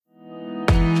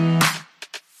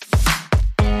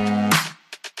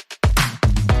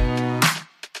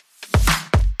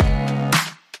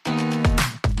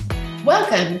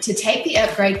Welcome to Take the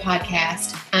Upgrade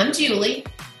podcast. I'm Julie.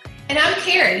 And I'm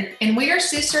Carrie, and we are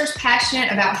sisters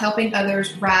passionate about helping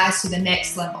others rise to the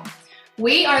next level.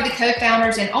 We are the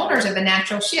co-founders and owners of The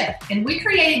Natural Shift, and we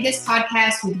created this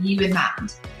podcast with you in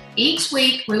mind. Each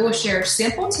week, we will share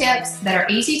simple tips that are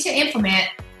easy to implement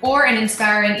or an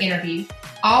inspiring interview,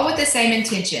 all with the same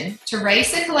intention, to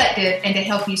raise the collective and to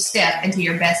help you step into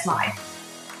your best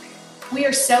life. We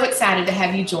are so excited to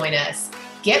have you join us.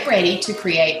 Get ready to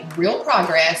create real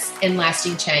progress and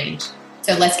lasting change.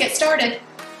 So let's get started.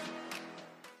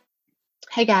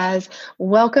 Hey guys,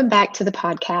 welcome back to the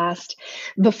podcast.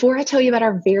 Before I tell you about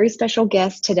our very special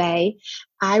guest today,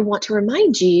 I want to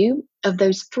remind you of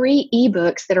those free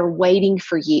ebooks that are waiting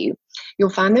for you.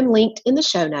 You'll find them linked in the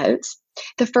show notes.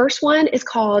 The first one is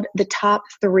called The Top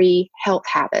 3 Health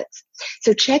Habits.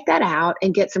 So check that out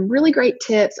and get some really great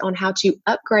tips on how to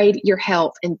upgrade your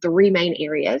health in 3 main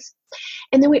areas.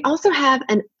 And then we also have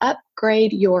an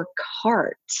Upgrade Your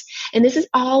Cart. And this is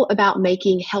all about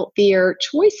making healthier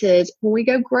choices when we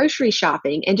go grocery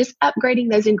shopping and just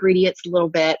upgrading those ingredients a little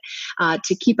bit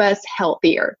to keep us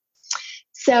healthier.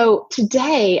 So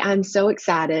today I'm so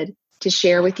excited to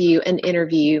share with you an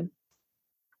interview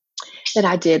that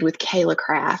I did with Cayla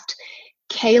Craft.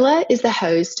 Cayla is the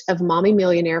host of Mommy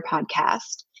Millionaire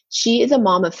podcast. She is a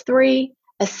mom of 3,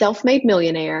 a self-made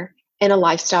millionaire, and a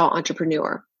lifestyle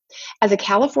entrepreneur. As a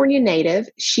California native,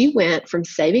 she went from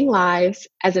saving lives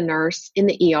as a nurse in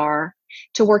the ER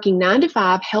to working 9 to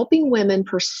 5, helping women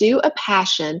pursue a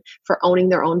passion for owning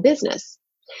their own business.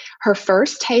 Her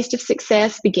first taste of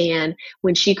success began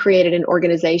when she created an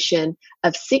organization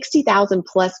of 60,000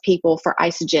 plus people for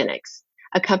Isogenics,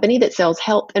 a company that sells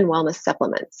health and wellness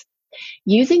supplements.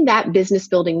 Using that business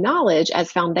building knowledge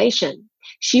as foundation,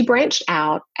 she branched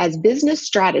out as business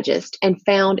strategist and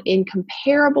found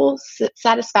incomparable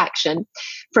satisfaction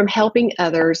from helping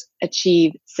others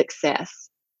achieve success.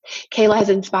 Cayla has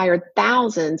inspired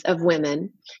thousands of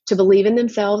women to believe in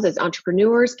themselves as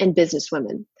entrepreneurs and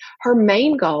businesswomen. Her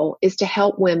main goal is to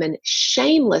help women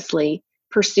shamelessly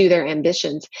pursue their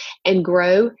ambitions and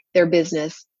grow their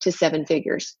business to 7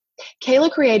 figures. Cayla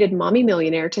created Mommy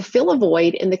Millionaire to fill a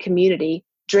void in the community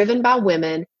driven by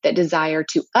women that desire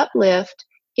to uplift,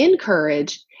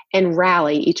 encourage, and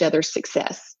rally each other's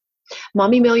success.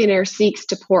 Mommy Millionaire seeks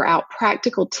to pour out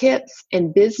practical tips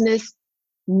and business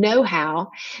know-how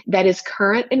that is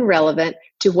current and relevant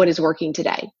to what is working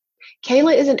today.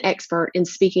 Cayla is an expert in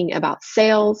speaking about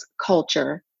sales,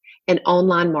 culture, and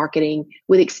online marketing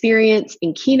with experience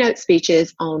in keynote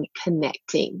speeches on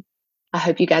connecting. I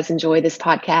hope you guys enjoy this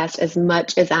podcast as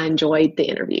much as I enjoyed the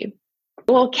interview.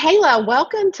 Well, Cayla,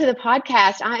 welcome to the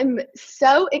podcast. I'm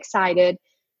so excited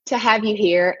to have you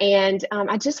here. And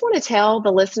I just want to tell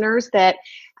the listeners that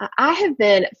I have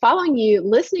been following you,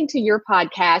 listening to your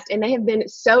podcast, and they have been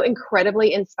so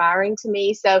incredibly inspiring to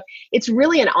me. So it's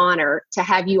really an honor to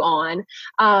have you on.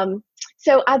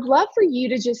 So I'd love for you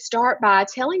to just start by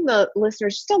telling the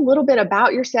listeners just a little bit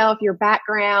about yourself, your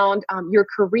background, your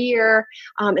career,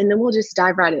 and then we'll just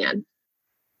dive right in.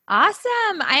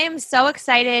 Awesome. I am so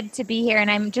excited to be here, and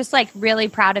I'm just really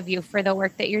proud of you for the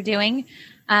work that you're doing.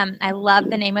 I love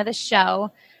the name of the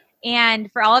show.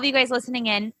 And for all of you guys listening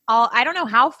in, I don't know,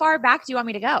 how far back do you want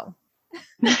me to go?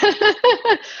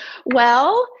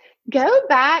 Well, let's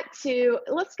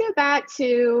go back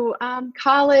to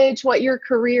college, what your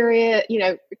career is,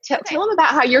 tell them about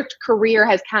how your career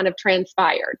has kind of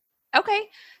transpired. Okay.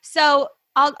 So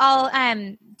I'll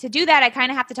to do that, I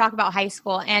kind of have to talk about high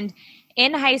school. And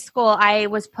in high school, I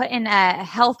was put in a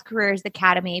health careers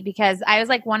academy because I was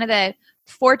one of the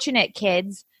fortunate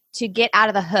kids to get out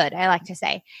of the hood, I like to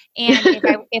say. And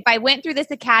if I went through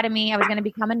this academy, I was going to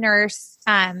become a nurse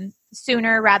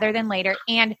sooner rather than later,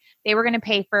 and they were going to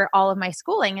pay for all of my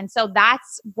schooling. And so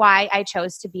that's why I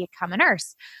chose to become a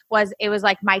nurse. It was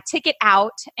my ticket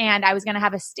out, and I was going to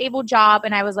have a stable job,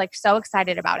 and I was so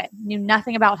excited about it. Knew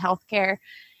nothing about healthcare,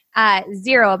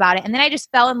 zero about it. And then I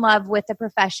just fell in love with the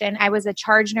profession. I was a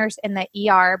charge nurse in the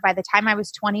ER by the time I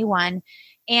was 21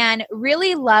 and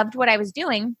really loved what I was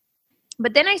doing.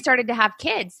 But then I started to have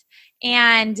kids,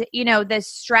 and, the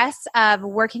stress of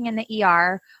working in the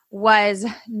ER was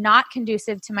not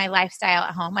conducive to my lifestyle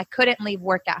at home. I couldn't leave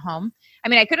work at home.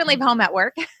 I couldn't leave home at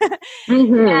work.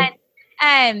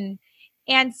 Mm-hmm.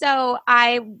 And so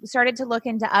I started to look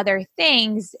into other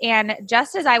things. And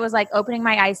just as I was opening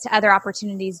my eyes to other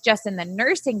opportunities just in the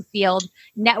nursing field,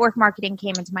 network marketing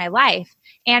came into my life,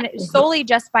 and solely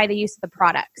just by the use of the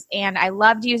products. And I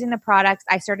loved using the products.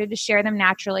 I started to share them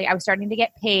naturally. I was starting to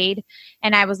get paid,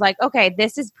 and I was okay,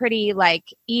 this is pretty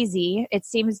easy. It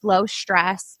seems low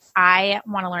stress. I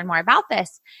want to learn more about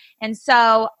this. And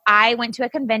so I went to a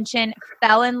convention,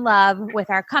 fell in love with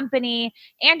our company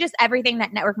and just everything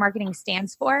that network marketing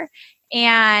stands for,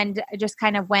 and just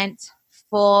kind of went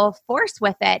full force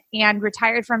with it and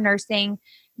retired from nursing.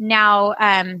 Now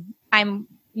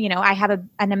I have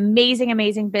an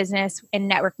amazing business in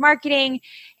network marketing.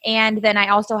 And then I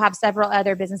also have several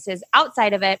other businesses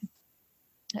outside of it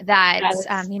that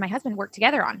me and my husband work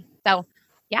together on. So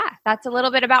yeah, that's a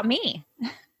little bit about me.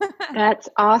 That's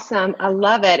awesome. I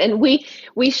love it. And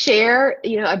we share,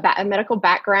 a medical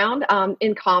background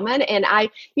in common. And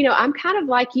I'm kind of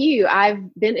like you.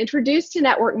 I've been introduced to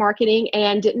network marketing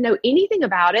and didn't know anything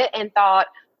about it and thought,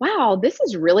 wow, this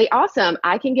is really awesome.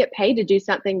 I can get paid to do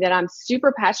something that I'm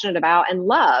super passionate about and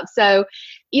love. So,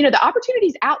 the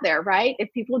opportunity's out there, right?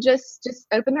 If people just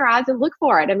open their eyes and look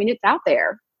for it. I mean, it's out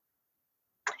there.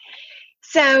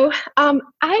 So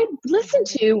I listened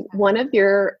to one of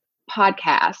your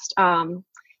podcasts.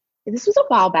 This was a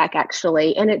while back,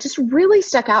 actually, and it just really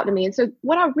stuck out to me. And so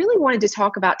what I really wanted to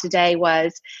talk about today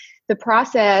was the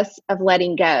process of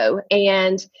letting go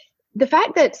and the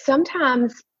fact that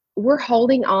sometimes we're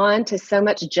holding on to so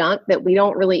much junk that we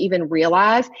don't really even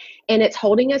realize. And it's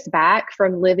holding us back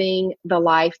from living the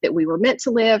life that we were meant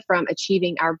to live, from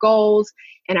achieving our goals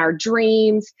and our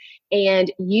dreams.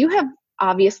 And you have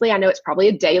obviously, I know it's probably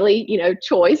a daily,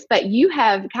 choice, but you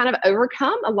have kind of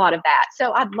overcome a lot of that.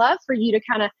 So I'd love for you to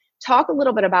kind of talk a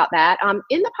little bit about that.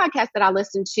 In the podcast that I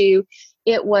listened to,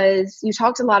 you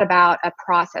talked a lot about a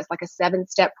process, like a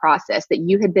 7-step process that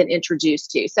you had been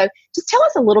introduced to. So just tell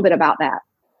us a little bit about that.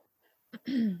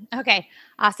 Okay,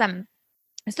 awesome.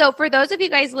 So for those of you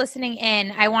guys listening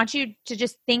in, I want you to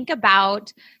just think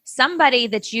about somebody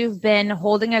that you've been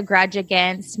holding a grudge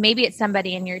against. Maybe it's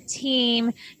somebody in your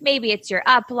team, maybe it's your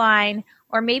upline,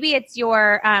 or maybe it's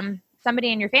your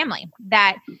somebody in your family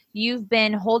that you've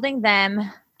been holding them,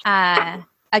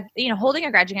 holding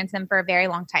a grudge against them for a very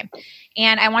long time.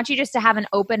 And I want you just to have an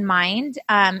open mind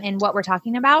in what we're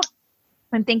talking about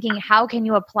and thinking, how can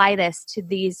you apply this to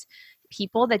these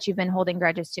people that you've been holding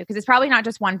grudges to? Because it's probably not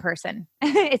just one person.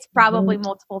 It's probably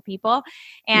multiple people.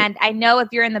 And I know if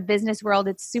you're in the business world,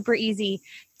 it's super easy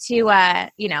to,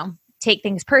 take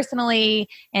things personally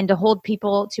and to hold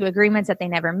people to agreements that they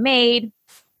never made.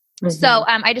 So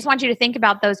I just want you to think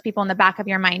about those people in the back of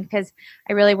your mind, because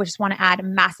I really just want to add a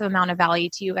massive amount of value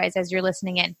to you guys as you're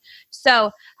listening in.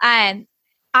 So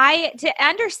to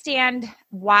understand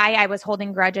why I was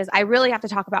holding grudges, I really have to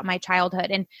talk about my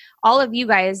childhood. And all of you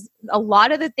guys, a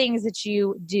lot of the things that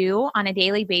you do on a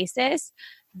daily basis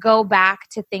go back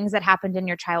to things that happened in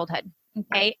your childhood.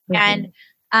 Okay. And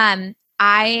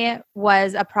I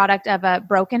was a product of a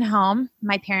broken home.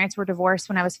 My parents were divorced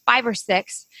when I was 5 or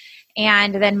 6.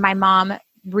 And then my mom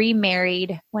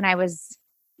remarried when I was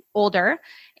older.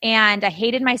 And I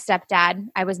hated my stepdad.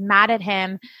 I was mad at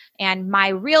him. And my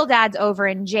real dad's over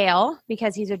in jail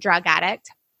because he's a drug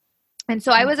addict. And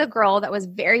so I was a girl that was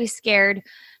very scared,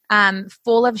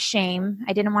 full of shame.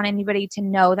 I didn't want anybody to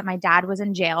know that my dad was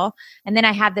in jail. And then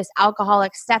I had this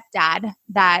alcoholic stepdad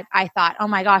that I thought, oh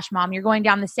my gosh, Mom, you're going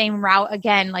down the same route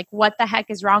again. Like, what the heck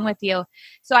is wrong with you?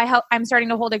 So I'm starting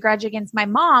to hold a grudge against my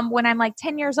mom when I'm like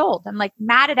 10 years old. I'm like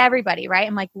mad at everybody, right?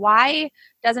 I'm like, why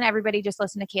doesn't everybody just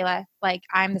listen to Cayla? Like,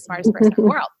 I'm the smartest person in the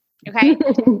world. Okay.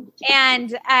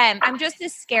 And I'm just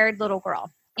this scared little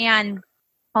girl. And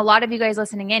a lot of you guys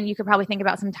listening in, you could probably think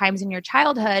about some times in your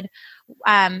childhood,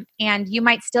 and you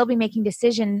might still be making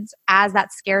decisions as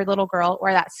that scared little girl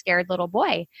or that scared little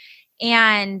boy.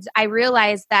 And I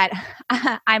realized that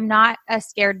I'm not a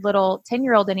scared little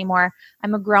 10-year-old anymore.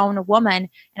 I'm a grown woman,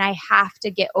 and I have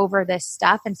to get over this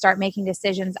stuff and start making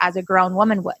decisions as a grown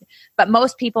woman would. But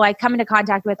most people I come into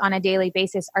contact with on a daily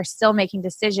basis are still making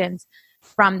decisions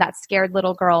from that scared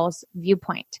little girl's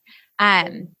viewpoint.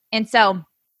 And so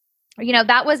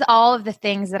that was all of the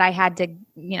things that I had to,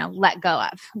 let go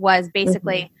of, was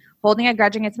basically holding a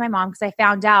grudge against my mom, because I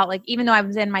found out, like, even though I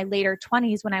was in my later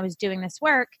 20s when I was doing this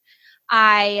work,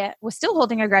 I was still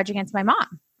holding a grudge against my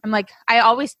mom. I'm like, I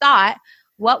always thought,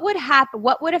 what would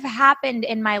have happened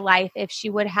in my life if she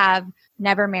would have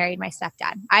never married my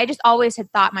stepdad? I just always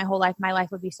had thought my whole life, my life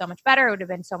would be so much better. It would have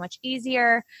been so much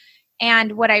easier.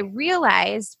 And what I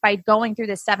realized by going through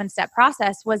this 7-step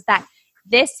process was that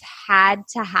this had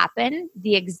to happen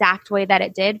the exact way that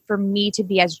it did for me to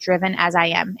be as driven as I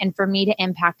am and for me to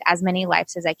impact as many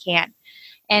lives as I can.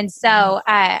 And so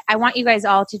I want you guys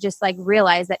all to just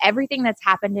realize that everything that's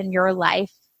happened in your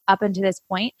life up until this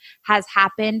point has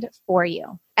happened for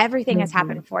you. Everything has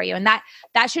happened for you. And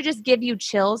that should just give you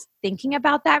chills thinking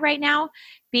about that right now,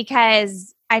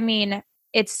 because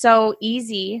it's so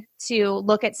easy to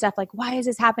look at stuff like, why is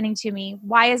this happening to me?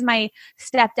 Why is my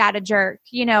stepdad a jerk?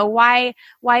 Why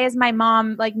is my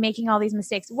mom like making all these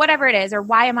mistakes? Whatever it is, or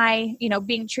why am I,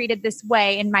 being treated this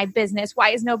way in my business?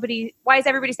 Why is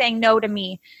everybody saying no to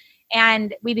me?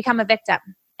 And we become a victim.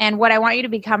 And what I want you to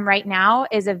become right now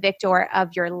is a victor of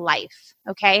your life.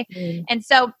 Okay. And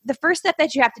so the first step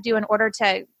that you have to do in order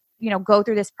to, go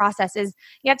through this process is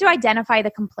you have to identify the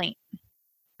complaint.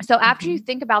 So after you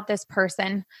think about this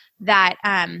person that,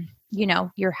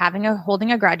 you're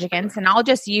holding a grudge against, and I'll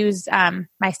just use my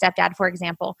stepdad, for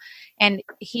example, and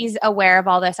he's aware of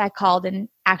all this. I called and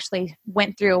actually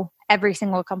went through every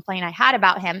single complaint I had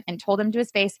about him and told him to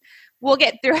his face. We'll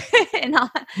get through it and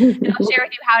I'll share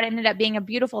with you how it ended up being a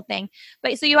beautiful thing.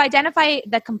 But so you identify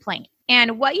the complaint,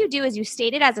 and what you do is you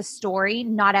state it as a story,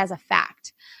 not as a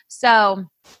fact. So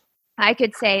I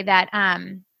could say that,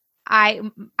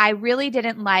 I really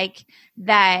didn't like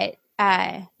that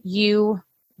you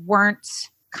weren't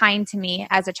kind to me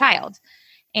as a child.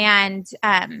 And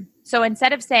so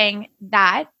instead of saying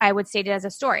that, I would state it as a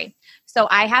story. So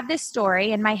I have this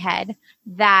story in my head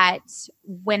that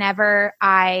whenever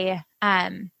I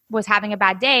was having a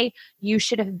bad day, you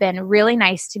should have been really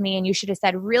nice to me and you should have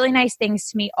said really nice things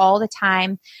to me all the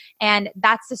time. And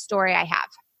that's the story I have.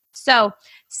 So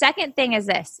second thing is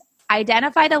this.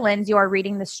 Identify the lens you are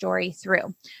reading the story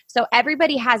through. So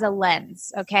everybody has a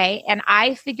lens, okay? And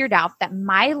I figured out that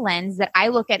my lens that I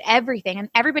look at everything, and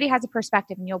everybody has a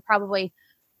perspective, and you'll probably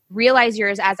realize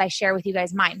yours as I share with you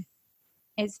guys mine,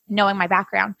 is knowing my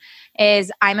background, is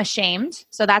I'm ashamed.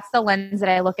 So that's the lens that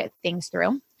I look at things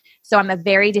through. So I'm a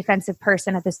very defensive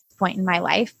person at this point in my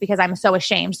life because I'm so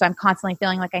ashamed. So I'm constantly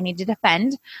feeling like I need to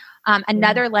defend.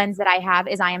 Another lens that I have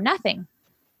is I am nothing.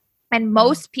 And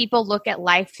most people look at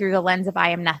life through the lens of I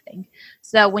am nothing.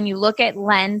 So when you look at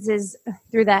lenses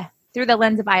through the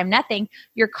lens of I am nothing,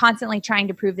 you're constantly trying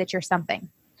to prove that you're something.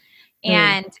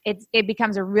 And it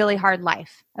becomes a really hard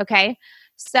life. Okay.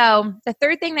 So the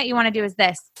third thing that you want to do is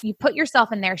this. You put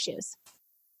yourself in their shoes.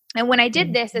 And when I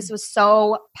did this was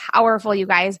so powerful, you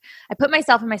guys. I put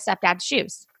myself in my stepdad's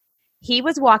shoes. He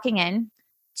was walking in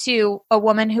to a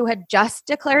woman who had just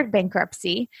declared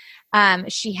bankruptcy.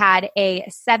 She had a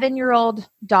 7-year-old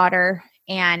daughter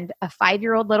and a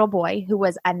 5-year-old little boy who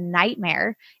was a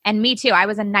nightmare. And me too. I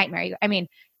was a nightmare. I mean,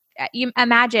 you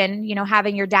imagine,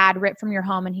 having your dad ripped from your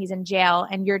home and he's in jail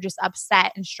and you're just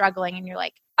upset and struggling and you're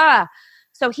like,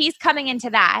 So he's coming into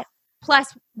that,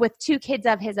 plus with 2 kids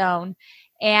of his own.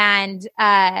 And,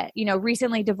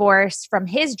 recently divorced from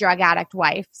his drug addict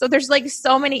wife. So there's like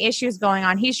so many issues going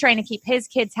on. He's trying to keep his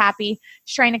kids happy.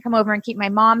 He's trying to come over and keep my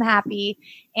mom happy,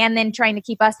 and then trying to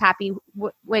keep us happy,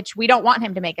 which we don't want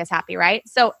him to make us happy. Right.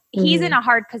 So he's in a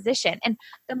hard position. And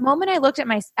the moment I looked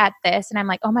at this and I'm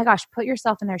like, oh my gosh, put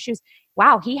yourself in their shoes.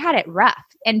 Wow. He had it rough.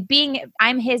 And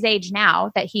I'm his age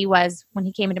now that he was when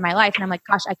he came into my life. And I'm like,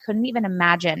 gosh, I couldn't even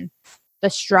imagine the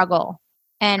struggle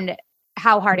and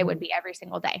how hard it would be every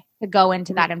single day to go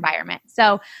into that environment.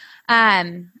 So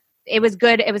it was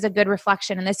good. It was a good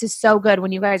reflection. And this is so good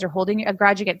when you guys are holding a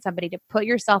grudge against somebody, to put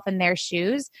yourself in their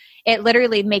shoes. It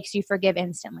literally makes you forgive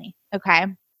instantly. Okay.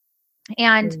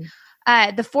 And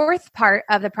the fourth part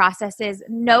of the process is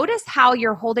notice how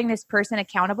you're holding this person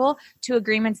accountable to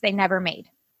agreements they never made.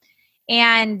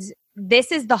 And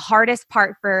this is the hardest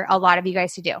part for a lot of you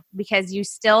guys to do, because you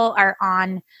still are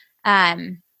on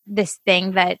this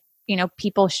thing that,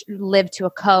 people live to a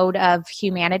code of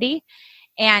humanity.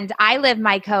 And I live,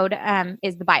 my code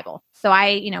is the Bible. So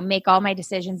I, make all my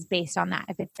decisions based on that,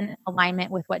 if it's in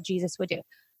alignment with what Jesus would do.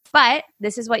 But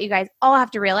this is what you guys all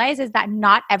have to realize, is that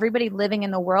not everybody living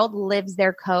in the world lives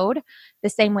their code the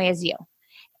same way as you.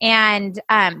 And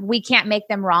we can't make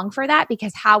them wrong for that,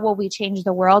 because how will we change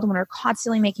the world when we're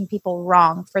constantly making people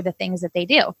wrong for the things that they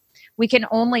do? We can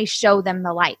only show them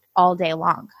the light all day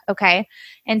long. Okay.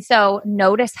 And so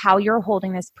notice how you're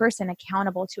holding this person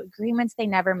accountable to agreements they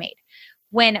never made.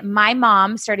 When my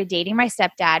mom started dating my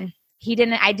stepdad,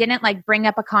 I didn't like bring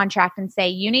up a contract and say,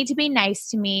 you need to be nice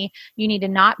to me. You need to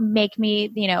not make me,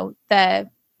 the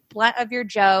blunt of your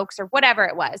jokes or whatever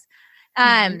it was.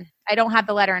 I don't have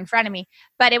the letter in front of me,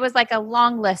 but it was like a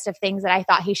long list of things that I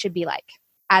thought he should be like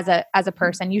as a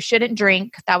person. You shouldn't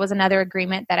drink. That was another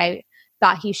agreement that I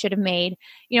thought he should have made,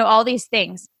 all these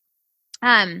things.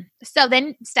 So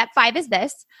then step 5 is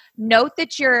this: note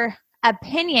that your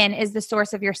opinion is the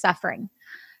source of your suffering.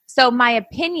 So my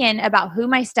opinion about who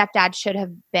my stepdad should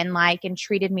have been like and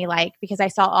treated me like, because I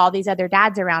saw all these other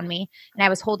dads around me and I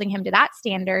was holding him to that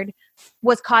standard,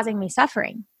 was causing me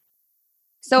suffering.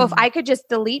 So if I could just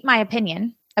delete my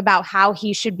opinion about how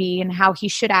he should be and how he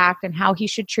should act and how he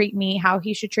should treat me, how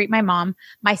he should treat my mom,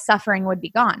 my suffering would be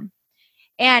gone.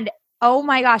 And oh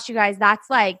my gosh, you guys, that's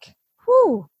like,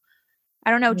 whew. I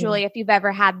don't know, Julie, if you've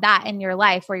ever had that in your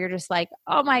life where you're just like,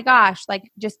 oh my gosh,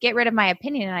 like just get rid of my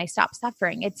opinion and I stop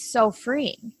suffering. It's so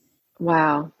freeing.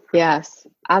 Wow. Yes.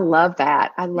 I love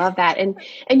that. I love that. And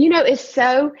it's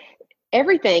so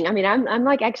everything. I mean, I'm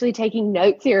like actually taking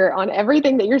notes here on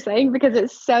everything that you're saying because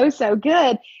it's so, so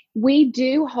good. We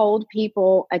do hold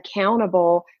people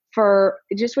accountable for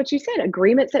just what you said,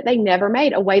 agreements that they never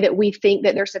made, a way that we think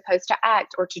that they're supposed to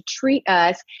act or to treat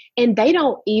us. And they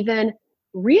don't even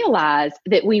realize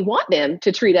that we want them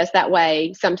to treat us that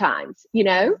way sometimes,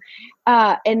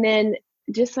 and then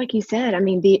just like you said, I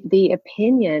mean, the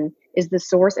opinion is the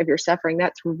source of your suffering.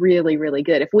 That's really, really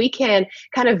good. If we can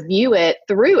kind of view it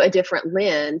through a different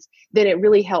lens, then it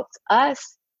really helps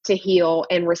us to heal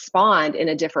and respond in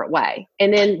a different way.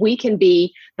 And then we can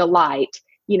be the light,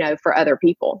 for other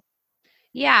people.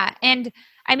 Yeah. And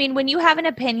I mean, when you have an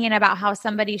opinion about how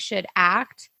somebody should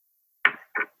act,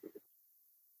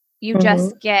 you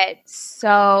just get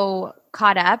so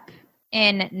caught up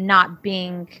in not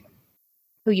being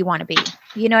who you want to be.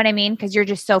 You know what I mean? Because you're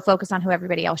just so focused on who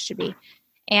everybody else should be.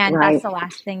 And that's the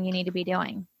last thing you need to be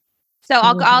doing. So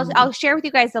I'll share with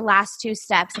you guys the last two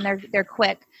steps, and they're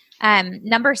quick.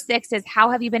 Number 6 is,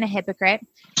 how have you been a hypocrite?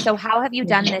 So how have you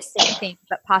done this same thing,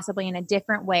 but possibly in a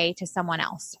different way to someone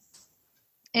else?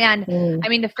 And I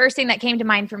mean, the first thing that came to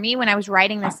mind for me when I was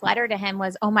writing this letter to him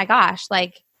was, oh my gosh,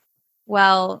 like,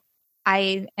 well,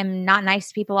 I am not nice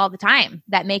to people all the time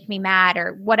that make me mad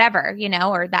or whatever,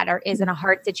 or that is in a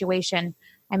hard situation.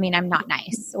 I mean, I'm not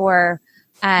nice. Or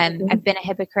I've been a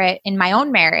hypocrite in my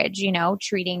own marriage,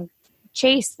 treating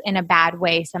Chase in a bad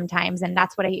way sometimes. And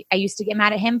that's what I used to get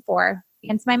mad at him for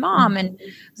against my mom. And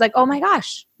it was like, oh my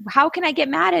gosh, how can I get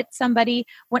mad at somebody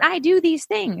when I do these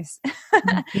things?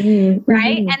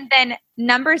 Right. And then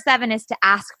number 7 is to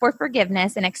ask for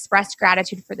forgiveness and express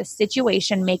gratitude for the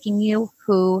situation making you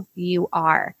who you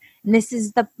are. And this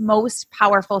is the most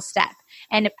powerful step.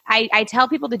 And I tell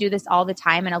people to do this all the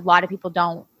time. And a lot of people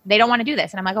they don't want to do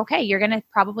this. And I'm like, okay, you're going to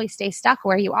probably stay stuck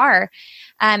where you are.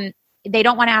 They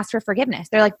don't want to ask for forgiveness.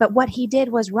 They're like, but what he did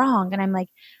was wrong. And I'm like,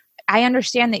 I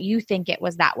understand that you think it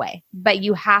was that way, but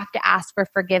you have to ask for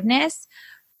forgiveness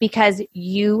because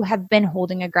you have been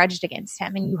holding a grudge against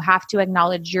him, and you have to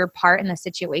acknowledge your part in the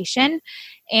situation.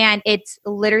 And it's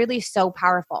literally so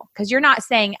powerful because you're not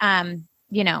saying,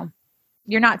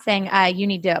 you're not saying you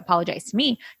need to apologize to me.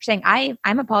 You're saying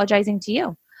I'm apologizing to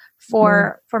you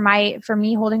for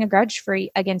me holding a grudge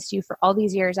against you for all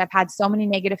these years. I've had so many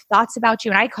negative thoughts about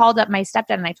you. And I called up my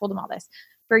stepdad and I told him all this.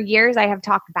 For years, I have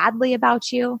talked badly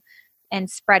about you and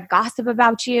spread gossip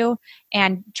about you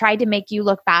and tried to make you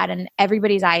look bad in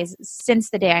everybody's eyes since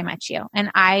the day I met you.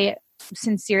 And I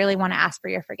sincerely want to ask for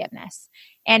your forgiveness.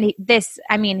 And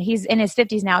he's in his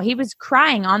 50s now. He was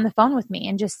crying on the phone with me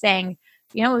and just saying,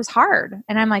 it was hard.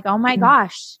 And I'm like, oh my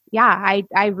gosh. Yeah,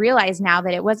 I realize now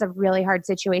that it was a really hard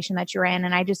situation that you're in.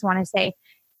 And I just want to say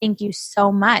thank you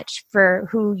so much for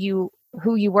who you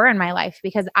were in my life,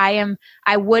 because I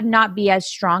would not be as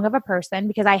strong of a person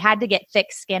because I had to get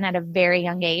thick skin at a very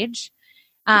young age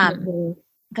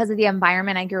because of the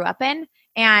environment I grew up in.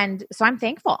 And so I'm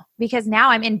thankful because now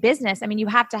I'm in business. I mean, you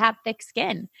have to have thick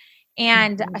skin.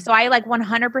 And so I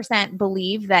 100%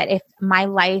 believe that if my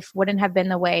life wouldn't have been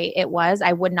the way it was,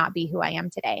 I would not be who I am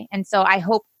today. And so I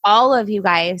hope all of you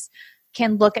guys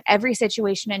can look at every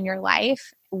situation in your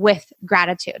life with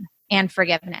gratitude and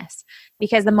forgiveness,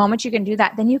 because the moment you can do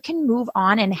that, then you can move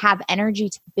on and have energy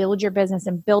to build your business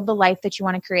and build the life that you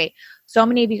want to create. So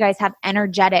many of you guys have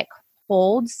energetic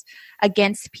holds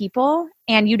against people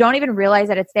and you don't even realize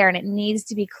that it's there, and it needs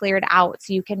to be cleared out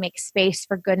so you can make space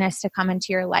for goodness to come into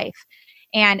your life.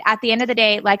 And at the end of the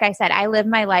day, like I said, I live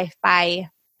my life by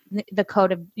the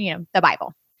code of, the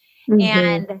Bible.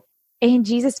 And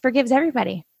Jesus forgives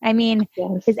everybody. I mean,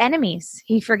 his enemies,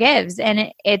 he forgives.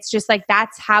 And it's just like,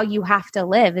 that's how you have to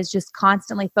live, is just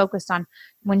constantly focused on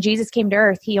when Jesus came to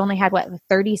earth, he only had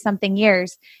 30 something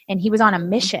years, and he was on a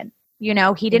mission.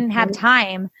 He didn't have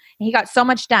time, and he got so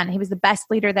much done. He was the best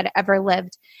leader that ever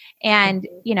lived. And,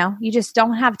 you just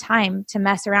don't have time to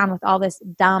mess around with all this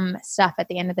dumb stuff at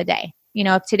the end of the day.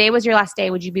 If today was your last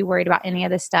day, would you be worried about any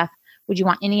of this stuff? Would you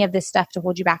want any of this stuff to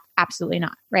hold you back? Absolutely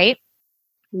not. Right?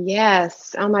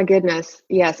 Yes. Oh my goodness.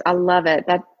 Yes. I love it.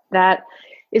 That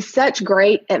is such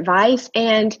great advice.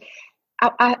 And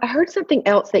I heard something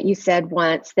else that you said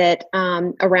once that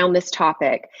around this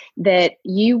topic, that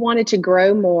you wanted to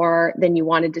grow more than you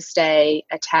wanted to stay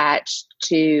attached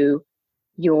to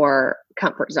your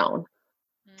comfort zone.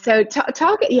 So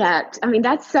talk, yeah, I mean,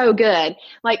 that's so good.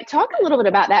 Like, talk a little bit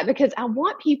about that, because I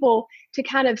want people to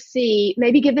kind of see,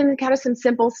 maybe give them kind of some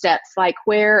simple steps, like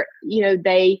where,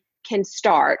 they can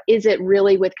start. Is it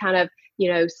really with kind of,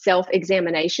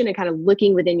 self-examination and kind of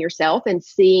looking within yourself and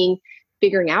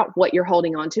figuring out what you're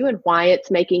holding on to and why it's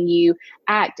making you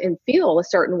act and feel a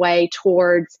certain way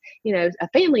towards, a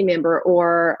family member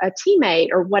or a teammate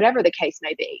or whatever the case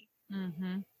may be.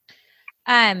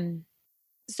 Mm-hmm.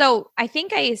 So I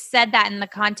think I said that in the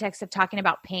context of talking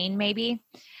about pain, maybe.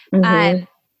 Mm-hmm.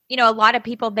 A lot of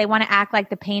people, they want to act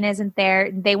like the pain isn't there.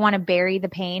 They want to bury the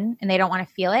pain and they don't want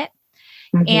to feel it.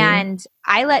 Mm-hmm. And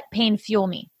I let pain fuel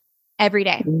me every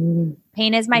day. Mm-hmm.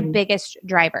 Pain is my biggest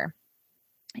driver.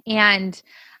 And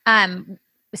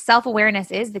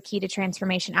self-awareness is the key to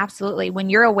transformation. Absolutely. When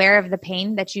you're aware of the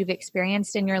pain that you've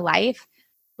experienced in your life,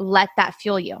 let that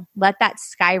fuel you. Let that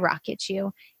skyrocket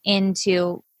you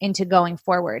into going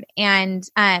forward. And,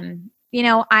 I'm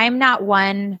not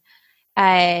one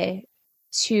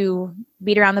to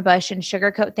beat around the bush and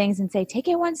sugarcoat things and say, take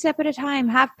it one step at a time,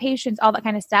 have patience, all that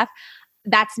kind of stuff.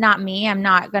 That's not me. I'm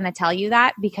not going to tell you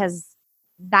that, because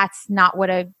that's not what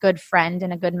a good friend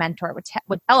and a good mentor would tell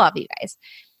all of you guys.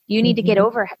 You need to get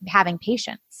over having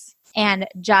patience and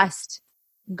just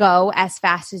go as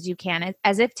fast as you can.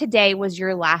 As if today was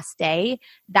your last day,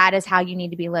 that is how you need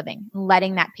to be living,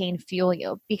 letting that pain fuel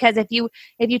you. Because if you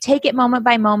take it moment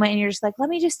by moment and you're just like, let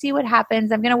me just see what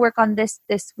happens. I'm going to work on this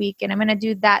week and I'm going to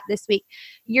do that this week.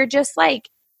 You're just like,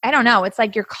 I don't know. It's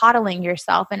like you're coddling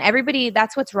yourself. And everybody,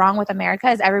 that's what's wrong with America,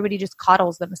 is everybody just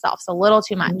coddles themselves a little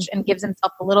too much and gives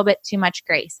themselves a little bit too much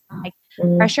grace. Like,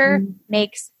 pressure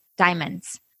makes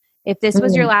diamonds. If this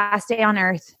was your last day on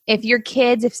earth,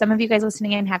 if some of you guys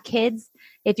listening in have kids,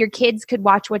 if your kids could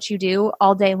watch what you do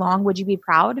all day long, would you be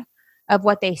proud of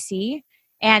what they see?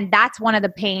 And that's one of the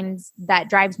pains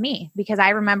that drives me, because I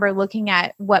remember looking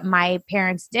at what my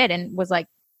parents did and was like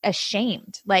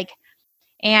ashamed,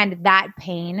 and that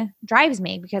pain drives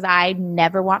me, because I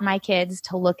never want my kids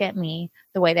to look at me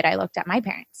the way that I looked at my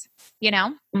parents,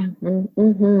 Mm-hmm,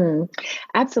 mm-hmm.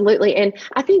 Absolutely. And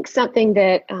I think something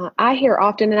that I hear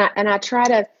often, and I try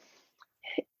to,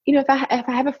 if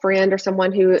I have a friend or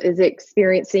someone who is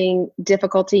experiencing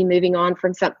difficulty moving on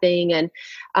from something, and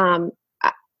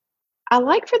I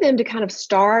like for them to kind of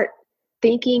start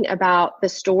thinking about the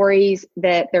stories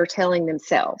that they're telling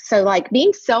themselves. So like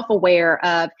being self-aware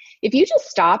of, if you just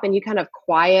stop and you kind of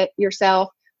quiet yourself,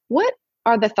 what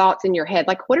are the thoughts in your head?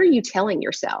 Like, what are you telling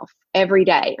yourself every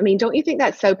day? I mean, don't you think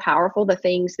that's so powerful? The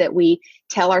things that we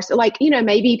tell ourselves, like,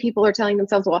 maybe people are telling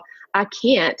themselves, well, I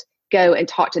can't go and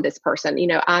talk to this person.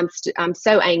 I'm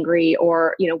so angry,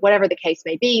 or, whatever the case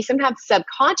may be. Sometimes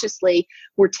subconsciously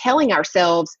we're telling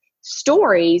ourselves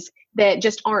stories that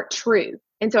just aren't true.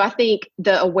 And so I think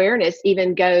the awareness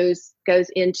even goes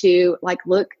into like,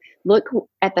 look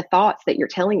at the thoughts that you're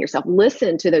telling yourself.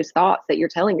 Listen to those thoughts that you're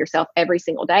telling yourself every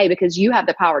single day, because you have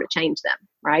the power to change them,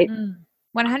 right?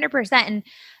 100%.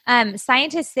 And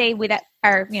scientists say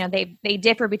they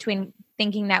differ between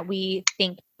thinking that we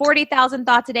think 40,000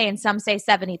 thoughts a day, and some say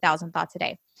 70,000 thoughts a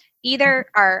day.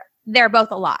 They're both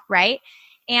a lot, right?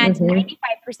 And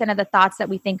 95% of the thoughts that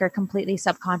we think are completely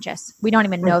subconscious. We don't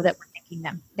even know that we're thinking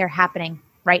them. They're happening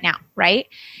right now, right?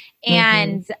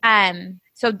 And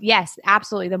so yes,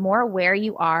 absolutely. The more aware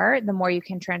you are, the more you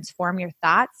can transform your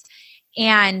thoughts.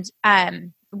 And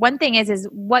one thing is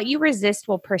what you resist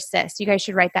will persist. You guys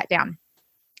should write that down.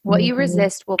 What you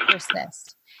resist will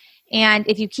persist. And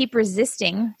if you keep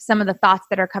resisting some of the thoughts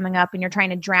that are coming up, and you're trying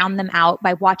to drown them out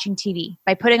by watching TV,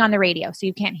 by putting on the radio so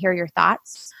you can't hear your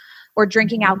thoughts, or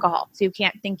drinking alcohol so you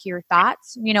can't think your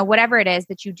thoughts, whatever it is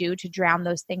that you do to drown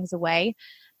those things away,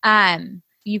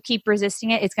 you keep resisting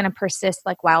it, it's going to persist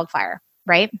like wildfire,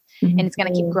 right? And it's going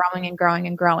to keep growing and growing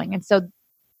and growing. And so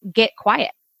get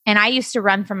quiet. And I used to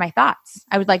run from my thoughts.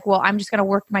 I was like, well, I'm just going to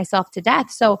work myself to death,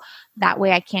 so that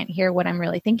way I can't hear what I'm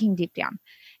really thinking deep down.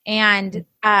 And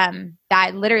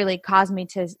that literally caused me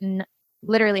to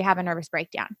literally have a nervous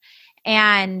breakdown.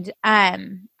 And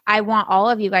I want all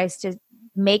of you guys to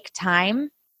make time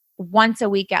once a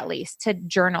week at least to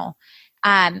journal.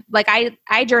 Like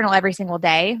I journal every single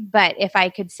day, but if I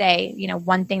could say,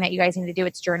 one thing that you guys need to do,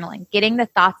 it's journaling, getting the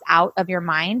thoughts out of your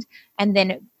mind and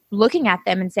then looking at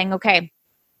them and saying, okay,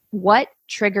 what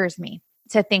triggers me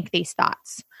to think these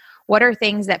thoughts? What are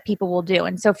things that people will do?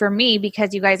 And so for me,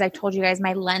 because I told you guys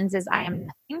my lens is I am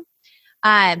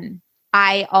nothing.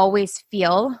 I always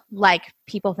feel like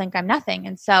people think I'm nothing.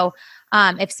 And so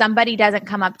if somebody doesn't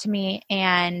come up to me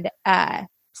and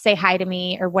say hi to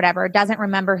me or whatever, doesn't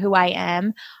remember who I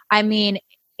am, I mean,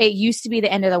 it used to be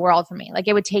the end of the world for me. Like,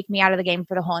 it would take me out of the game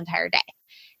for the whole entire day.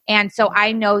 And so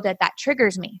I know that that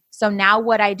triggers me. So now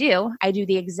what I do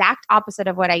the exact opposite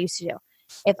of what I used to do.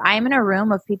 If I'm in a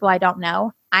room of people I don't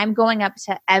know, I'm going up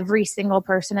to every single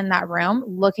person in that room,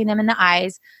 looking them in the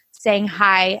eyes, saying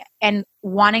hi, and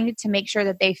wanting to make sure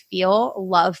that they feel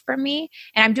love from me.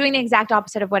 And I'm doing the exact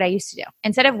opposite of what I used to do.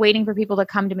 Instead of waiting for people to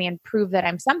come to me and prove that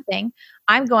I'm something,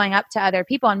 I'm going up to other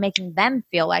people and making them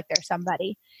feel like they're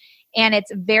somebody. And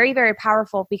it's very, very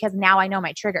powerful because now I know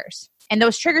my triggers. And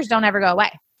those triggers don't ever go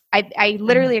away. I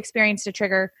literally experienced a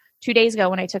trigger 2 days ago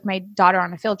when I took my daughter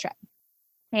on a field trip.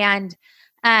 And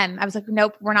I was like,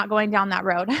 nope, we're not going down that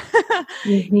road.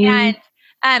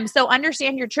 And so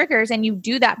understand your triggers, and you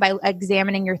do that by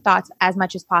examining your thoughts as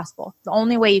much as possible. The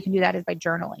only way you can do that is by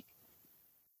journaling.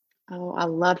 Oh, I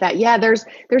love that. Yeah, there's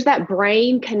that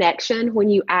brain connection when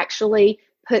you actually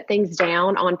put things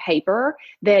down on paper,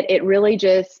 that it really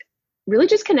just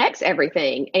connects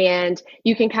everything, and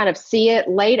you can kind of see it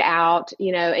laid out,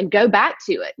 and go back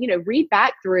to it, read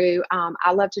back through.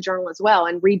 I love to journal as well,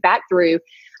 and read back through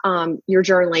your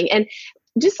journaling. And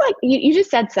just like you just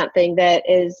said something that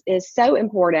is so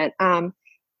important.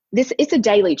 It's a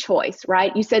daily choice,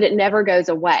 right? You said it never goes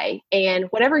away. And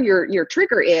whatever your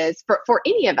trigger is for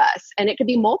any of us, and it could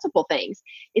be multiple things,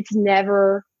 it's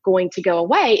never going to go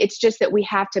away. It's just that we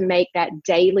have to make that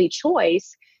daily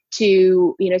choice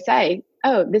to, say,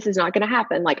 oh, this is not going to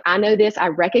happen. Like, I know this, I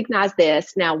recognize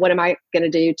this. Now, what am I going to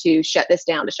do to shut this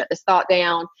down, to shut this thought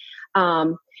down?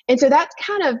 And so that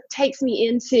kind of takes me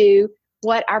into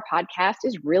what our podcast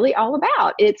is really all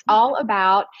about. It's all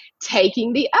about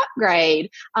taking the upgrade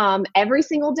every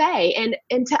single day.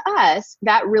 And to us,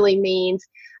 that really means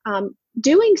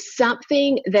doing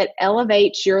something that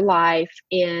elevates your life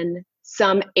in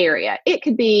some area. It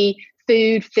could be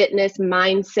food, fitness,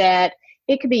 mindset.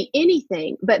 It could be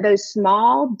anything, but those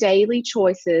small daily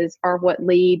choices are what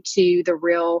lead to the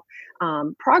real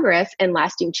progress and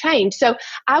lasting change. So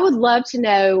I would love to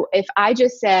know, if I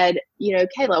just said,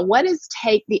 Cayla, what does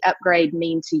take the upgrade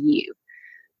mean to you?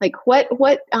 Like, what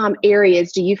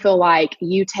areas do you feel like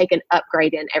you take an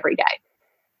upgrade in every day?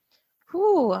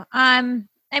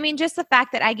 Just the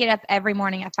fact that I get up every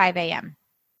morning at 5 a.m.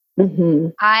 Mm-hmm.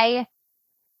 I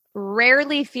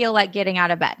rarely feel like getting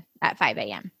out of bed at 5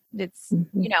 a.m. It's,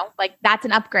 that's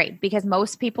an upgrade, because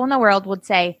most people in the world would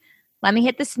say, let me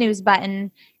hit the snooze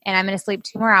button and I'm going to sleep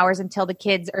 2 more hours until the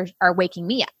kids are waking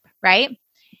me up. Right.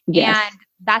 Yes. And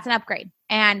that's an upgrade.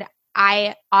 And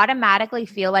I automatically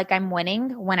feel like I'm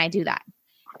winning when I do that.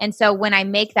 And so when I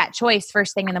make that choice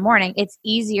first thing in the morning, it's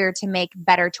easier to make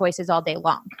better choices all day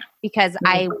long, because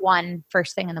I won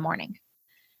first thing in the morning.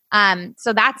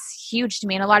 So that's huge to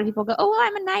me. And a lot of people go, oh, well,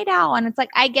 I'm a night owl. And it's like,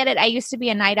 I get it. I used to be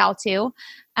a night owl too.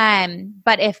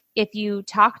 But if you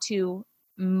talk to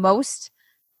most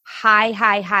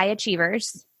high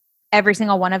achievers, every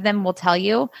single one of them will tell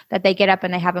you that they get up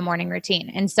and they have a morning routine.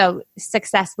 And so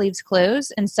success leaves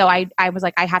clues. And so I was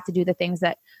like, I have to do the things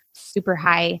that super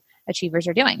high achievers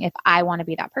are doing if I want to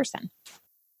be that person.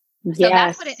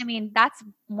 Yes. So that's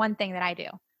one thing that I do.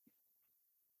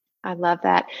 I love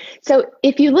that. So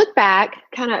if you look back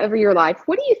kind of over your life,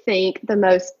 what do you think the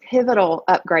most pivotal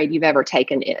upgrade you've ever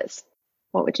taken is?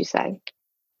 What would you say?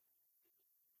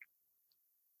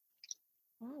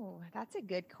 Oh, that's a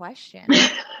good question.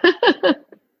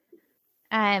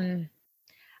 I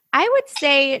would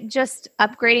say just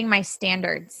upgrading my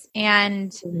standards,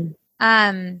 and,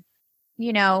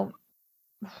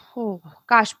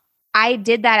 I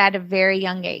did that at a very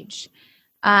young age.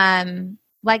 I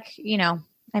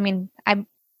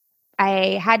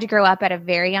had to grow up at a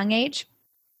very young age.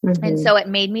 Mm-hmm. And so it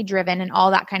made me driven and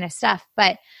all that kind of stuff.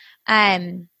 But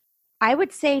I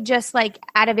would say just like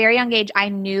at a very young age, I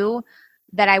knew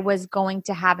that I was going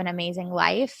to have an amazing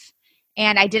life.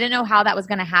 And I didn't know how that was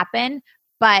going to happen.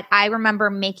 But I remember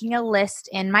making a list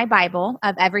in my Bible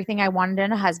of everything I wanted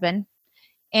in a husband.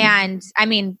 And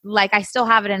I still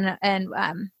have it in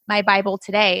my Bible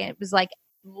today. It was like,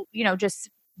 just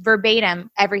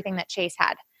verbatim everything that Chase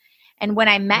had. And when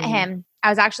I met him, I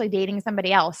was actually dating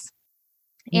somebody else.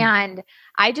 And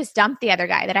I just dumped the other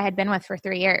guy that I had been with for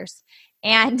 3 years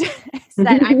and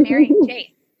said, I'm marrying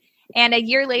Chase. And a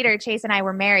year later, Chase and I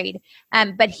were married.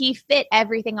 But he fit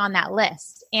everything on that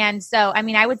list. And so,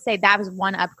 I would say that was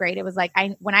one upgrade. It was like,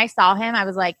 when I saw him, I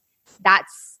was like,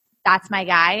 that's my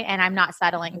guy. And I'm not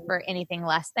settling for anything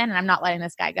less than, and I'm not letting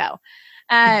this guy go.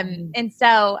 And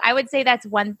so I would say that's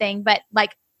one thing. But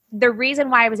like, the reason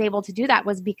why I was able to do that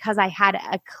was because I had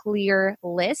a clear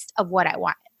list of what I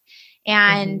wanted.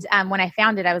 And when I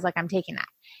found it, I was like, I'm taking that.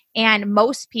 And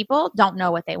most people don't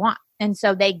know what they want. And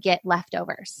so they get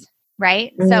leftovers.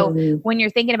 right? So when you're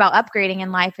thinking about upgrading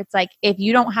in life, it's like, if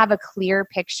you don't have a clear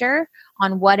picture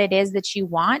on what it is that you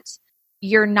want,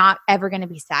 you're not ever going to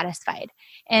be satisfied.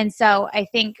 And so I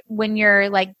think when you're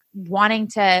like wanting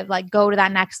to like go to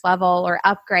that next level or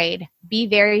upgrade, be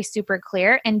very super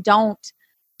clear, and don't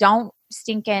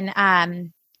stinking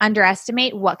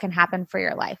underestimate what can happen for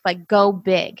your life. Like, go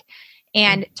big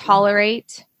and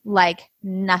tolerate like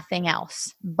nothing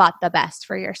else but the best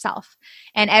for yourself.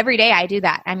 And every day I do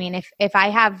that. I mean, if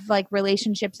I have like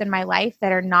relationships in my life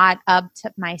that are not up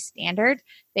to my standard,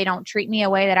 they don't treat me a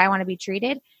way that I want to be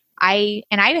treated,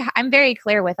 I'm very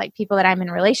clear with like people that I'm in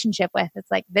a relationship with.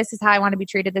 It's like, this is how I want to be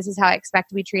treated. This is how I expect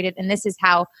to be treated. And this is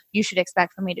how you should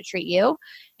expect for me to treat you.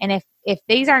 And if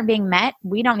these aren't being met,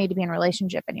 we don't need to be in a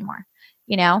relationship anymore,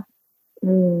 you know?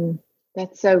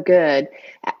 That's so good.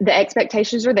 The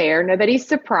expectations are there. Nobody's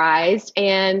surprised.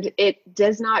 And it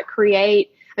does not create,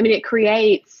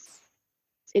 it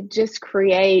just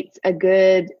creates a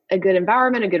good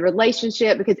environment, a good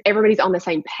relationship, because everybody's on the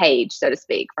same page, so to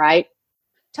speak, right?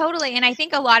 Totally. And I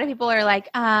think a lot of people are like,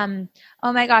 oh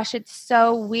my gosh, it's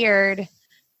so weird,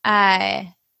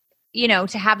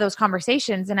 to have those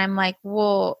conversations. And I'm like,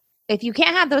 well, if you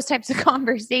can't have those types of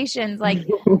conversations, like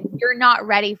you're not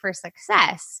ready for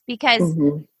success, because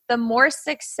the more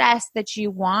success that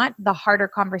you want, the harder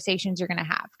conversations you're going to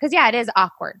have. Because yeah, it is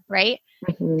awkward, right?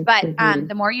 But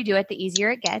the more you do it, the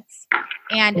easier it gets.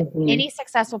 And any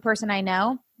successful person I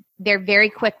know, they're very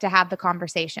quick to have the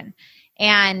conversation.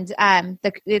 And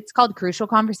it's called crucial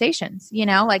conversations,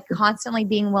 like constantly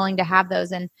being willing to have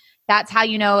those. And that's how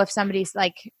you know if somebody's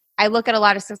like, I look at a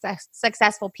lot of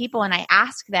successful people and I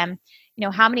ask them,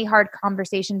 how many hard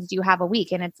conversations do you have a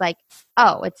week? And it's like,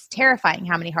 oh, it's terrifying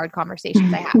how many hard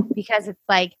conversations I have, because it's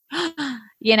like,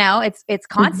 it's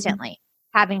constantly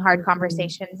having hard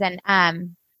conversations. And,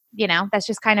 that's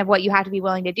just kind of what you have to be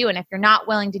willing to do. And if you're not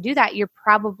willing to do that, you're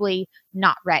probably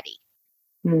not ready.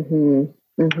 And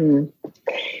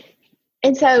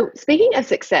so, speaking of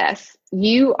success,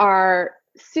 you are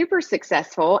super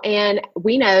successful, and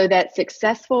we know that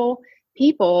successful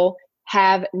people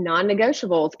have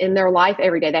non-negotiables in their life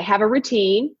every day. They have a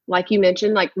routine, like you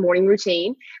mentioned, like morning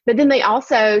routine, but then they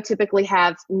also typically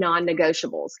have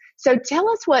non-negotiables. So tell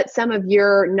us what some of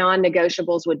your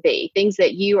non-negotiables would be, things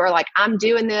that you are like, I'm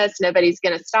doing this, nobody's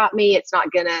going to stop me. It's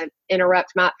not going to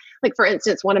interrupt like for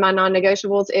instance, one of my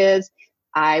non-negotiables is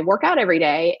I work out every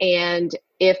day. And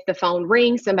if the phone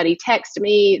rings, somebody texts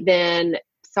me, then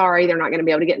sorry, they're not going to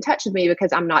be able to get in touch with me,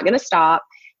 because I'm not going to stop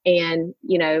and,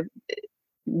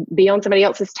 be on somebody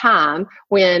else's time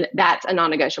when that's a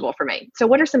non-negotiable for me. So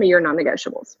what are some of your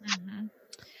non-negotiables?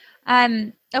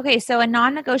 Okay. So a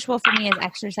non-negotiable for me is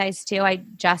exercise too. I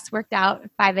just worked out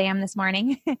at 5 a.m. this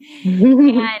morning.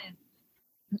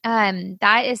 And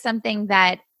that is something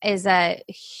that is a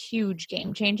huge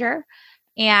game changer.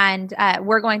 And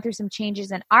we're going through some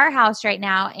changes in our house right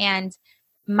now. And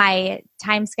my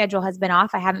time schedule has been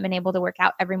off. I haven't been able to work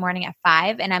out every morning at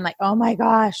 5. And I'm like, oh my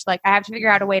gosh, like I have to figure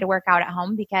out a way to work out at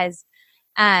home, because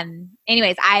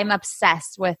anyways, I'm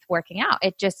obsessed with working out.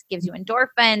 It just gives you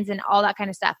endorphins and all that kind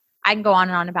of stuff. I can go on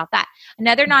and on about that.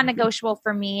 Another non-negotiable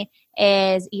for me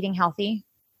is eating healthy.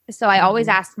 So I always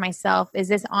ask myself, is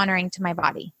this honoring to my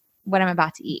body, what I'm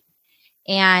about to eat?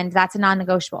 And that's a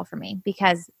non-negotiable for me,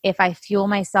 because if I fuel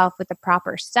myself with the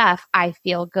proper stuff, I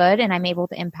feel good and I'm able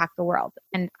to impact the world.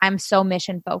 And I'm so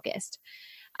mission focused.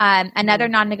 Another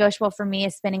non-negotiable for me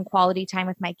is spending quality time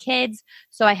with my kids.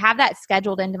 So I have that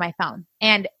scheduled into my phone.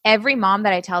 And every mom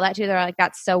that I tell that to, they're like,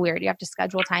 that's so weird. You have to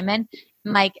schedule time in.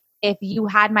 I'm like, if you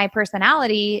had my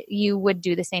personality, you would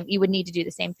do the same. You would need to do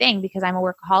the same thing, because I'm a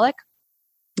workaholic.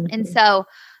 And so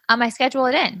I schedule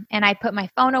it in and I put my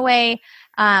phone away.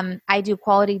 I do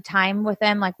quality time with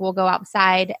them. Like we'll go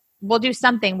outside, we'll do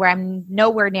something where I'm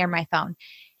nowhere near my phone.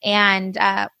 And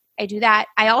I do that.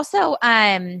 I also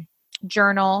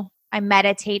journal. I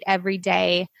meditate every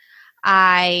day.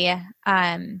 I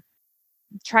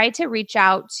try to reach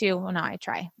out to, well, no, I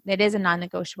try. It is a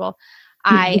non-negotiable.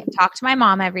 I talk to my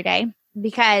mom every day,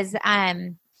 because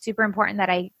super important that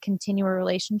I continue a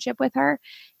relationship with her.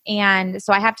 And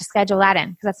so I have to schedule that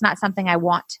in, because that's not something I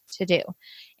want to do.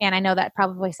 And I know that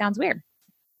probably sounds weird.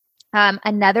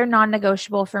 Another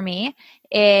non-negotiable for me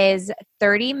is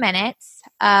 30 minutes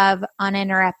of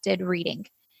uninterrupted reading.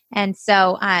 And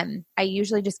so I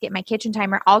usually just get my kitchen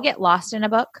timer. I'll get lost in a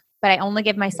book, but I only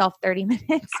give myself 30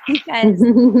 minutes because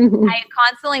I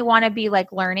constantly want to be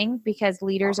like learning, because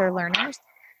leaders are learners.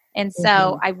 And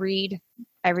so I read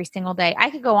every single day. I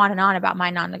could go on and on about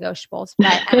my non-negotiables, but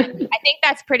I think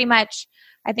that's pretty much,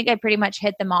 I pretty much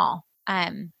hit them all.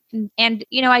 And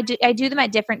I do them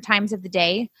at different times of the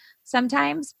day.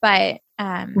 sometimes, but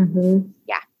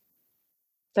yeah.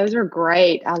 Those are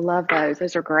great. I love those.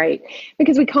 Those are great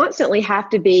because we constantly have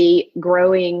to be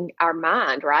growing our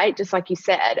mind, right? Just like you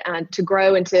said, to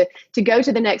grow and to go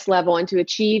to the next level and to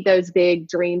achieve those big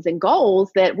dreams and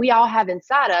goals that we all have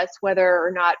inside us, whether or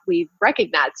not we've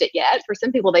recognized it yet. For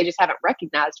some people, they just haven't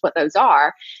recognized what those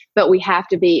are, but we have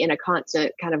to be in a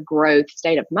constant kind of growth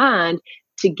state of mind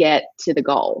to get to the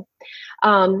goal.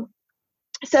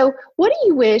 So what do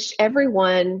you wish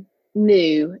everyone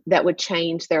knew that would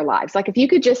change their lives? Like if you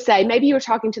could just say, maybe you were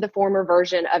talking to the former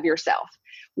version of yourself,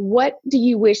 what do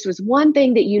you wish was one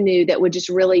thing that you knew that would just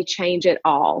really change it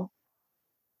all?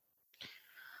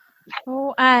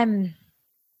 Well, I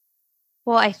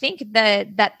think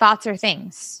that thoughts are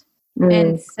things.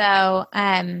 And so,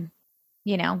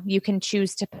 you can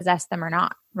choose to possess them or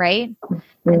not. Right.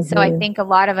 And so I think a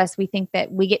lot of us, we think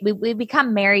that we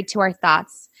become married to our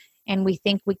thoughts and we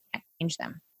think we can't change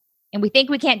them. And we think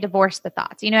we can't divorce the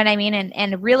thoughts. You know what I mean?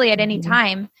 And really at any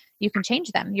time you can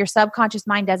change them. Your subconscious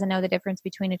mind doesn't know the difference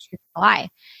between a truth and a lie.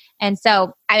 And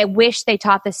so I wish they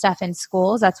taught this stuff in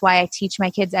schools. That's why I teach my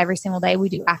kids every single day. We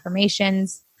do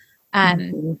affirmations.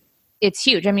 It's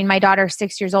huge. I mean, my daughter's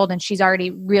 6 years old and she's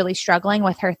already really struggling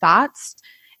with her thoughts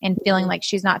and feeling like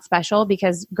she's not special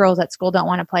because girls at school don't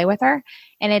want to play with her.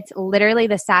 And it's literally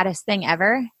the saddest thing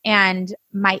ever. And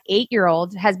my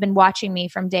 8-year-old has been watching me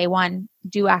from day one,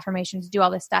 do affirmations, do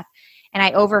all this stuff. And I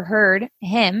overheard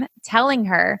him telling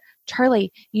her,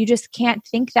 Charlie, you just can't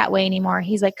think that way anymore.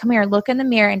 He's like, come here, look in the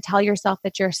mirror and tell yourself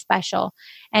that you're special.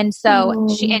 And so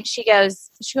she goes,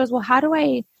 well, how do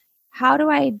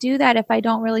I do that if I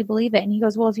don't really believe it? And he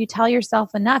goes, well, if you tell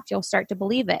yourself enough, you'll start to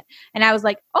believe it. And I was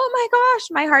like, oh my gosh,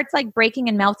 my heart's like breaking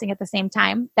and melting at the same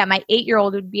time that my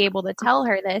 8-year-old would be able to tell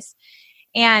her this.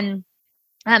 And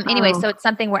anyway, so it's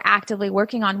something we're actively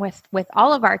working on with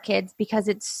all of our kids because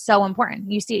it's so important.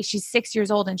 You see, she's 6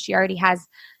 years old and she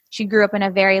grew up in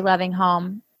a very loving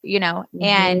home,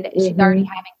 and she's already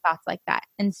having thoughts like that.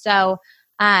 And so,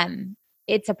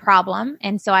 it's a problem.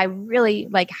 And so I really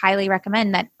highly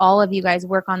recommend that all of you guys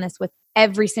work on this with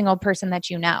every single person that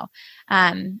you know.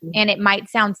 And it might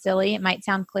sound silly, it might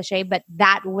sound cliche, but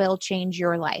that will change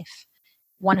your life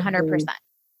 100%.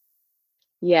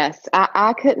 Yes,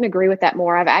 I couldn't agree with that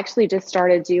more. I've actually just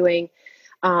started doing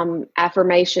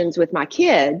affirmations with my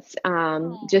kids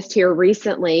just here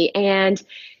recently. And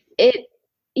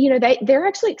they're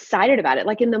actually excited about it.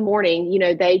 Like in the morning,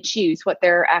 they choose what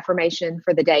their affirmation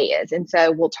for the day is. And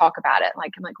so we'll talk about it.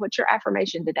 Like, I'm like, what's your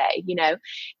affirmation today?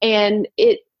 And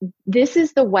this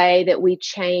is the way that we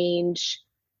change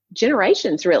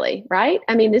generations, really, right?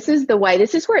 I mean, this is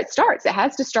where it starts. It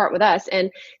has to start with us. And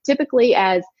typically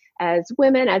as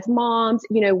women, as moms,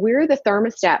 we're the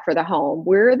thermostat for the home.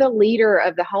 We're the leader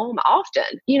of the home often,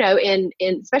 in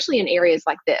especially in areas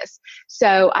like this.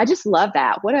 So I just love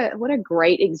that. What a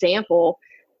great example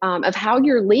of how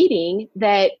you're leading,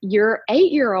 that your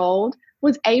 8-year-old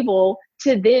was able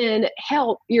to then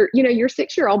help your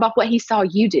 6-year-old by what he saw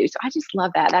you do. So I just love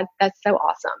that. That's so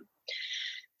awesome.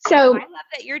 So I love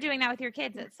that you're doing that with your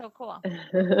kids. It's so cool.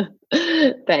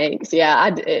 Thanks.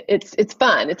 Yeah, it's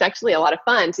fun. It's actually a lot of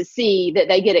fun to see that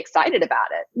they get excited about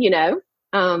it,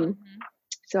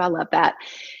 So I love that.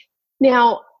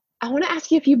 Now, I want to ask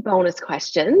you a few bonus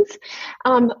questions.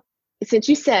 Since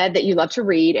you said that you love to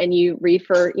read and you read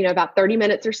for, about 30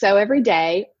 minutes or so every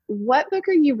day, what book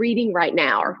are you reading right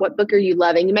now? Or what book are you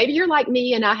loving? Maybe you're like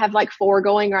me and I have 4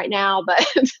 going right now, but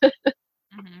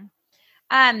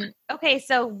okay.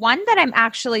 So one that I'm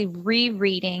actually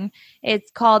rereading,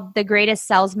 it's called The Greatest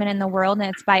Salesman in the World,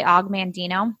 and it's by Og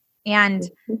Mandino. And,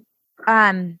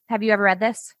 have you ever read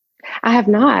this? I have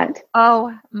not.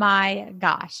 Oh my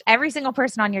gosh. Every single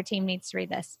person on your team needs to read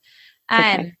this.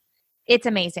 Okay. It's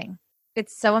amazing.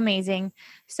 It's so amazing.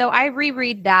 So I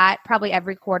reread that probably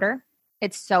every quarter.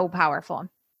 It's so powerful.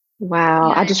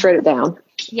 Wow. I just wrote it down.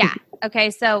 Yeah. Okay.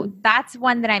 So that's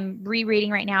one that I'm rereading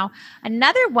right now.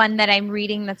 Another one that I'm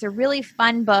reading that's a really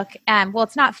fun book. Well,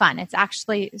 it's not fun. It's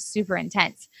actually super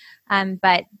intense.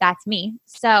 But that's me.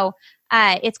 So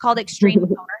it's called Extreme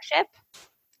Ownership.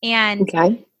 And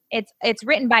it's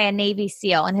written by a Navy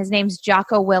SEAL, and his name's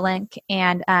Jocko Willink.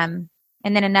 And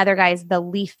then another guy's the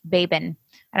Leaf Babin.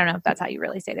 I don't know if that's how you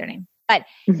really say their name. But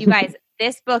you guys,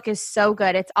 this book is so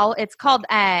good. It's called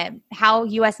How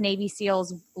U.S. Navy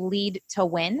SEALs Lead to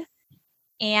Win.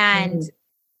 And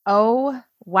oh,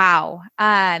 wow.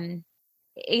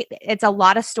 It's a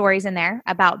lot of stories in there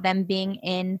about them being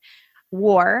in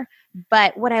war.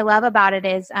 But what I love about it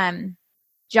is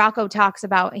Jocko talks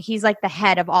about, he's like the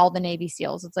head of all the Navy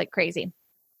SEALs. It's like crazy.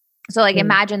 So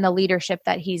imagine the leadership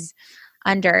that he's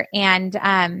under,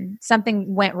 and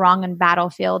something went wrong on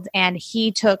battlefield, and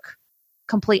he took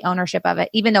complete ownership of it,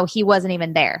 even though he wasn't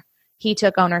even there. He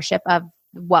took ownership of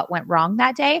what went wrong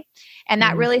that day. And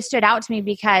that really stood out to me,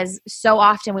 because so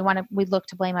often we look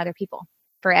to blame other people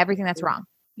for everything that's wrong,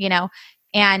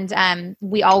 and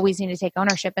we always need to take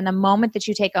ownership. And the moment that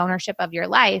you take ownership of your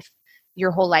life,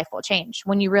 your whole life will change.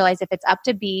 When you realize if it's up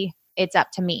to be, it's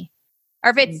up to me.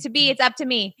 Or if it's to be, it's up to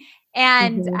me.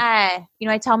 And, I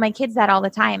tell my kids that all the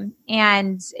time.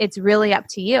 And it's really up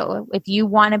to you. If you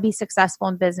want to be successful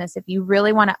in business, if you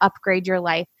really want to upgrade your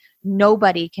life,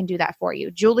 nobody can do that for you.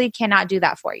 Julie cannot do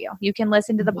that for you. You can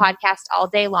listen to the podcast all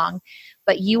day long,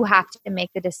 but you have to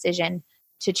make the decision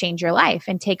to change your life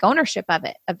and take ownership of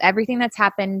it, of everything that's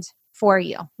happened for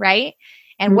you, right?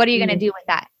 And what are you going to do with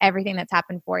that? Everything that's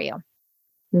happened for you.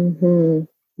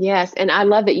 Yes. And I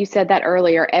love that you said that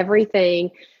earlier.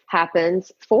 Everything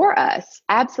happens for us.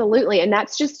 Absolutely. And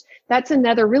that's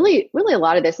another really a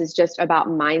lot of this is just about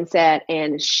mindset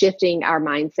and shifting our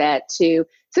mindset to,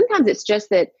 sometimes it's just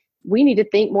that we need to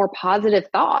think more positive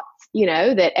thoughts,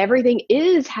 that everything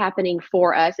is happening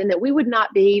for us, and that we would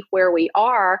not be where we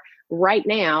are right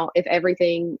now if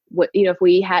everything would, if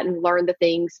we hadn't learned the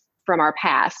things from our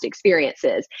past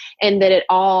experiences, and that it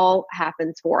all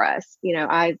happens for us.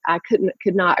 I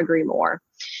could not agree more.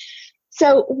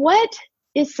 So what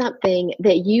is something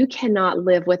that you cannot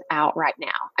live without right now?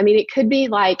 I mean, it could be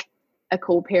like a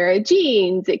cool pair of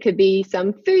jeans. It could be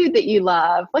some food that you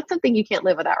love. What's something you can't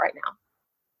live without right now?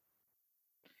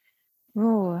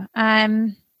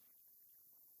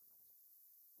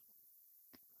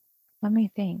 Let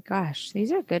me think. Gosh,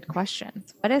 these are good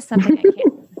questions. What is something I can't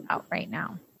live without right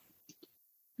now?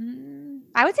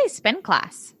 I would say spin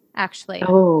class, actually.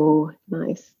 Oh,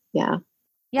 nice. Yeah.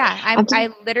 Yeah. I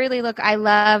literally I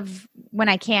love when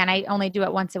I can. I only do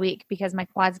it once a week because my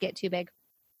quads get too big.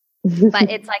 But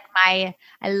it's like I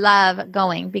love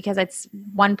going, because it's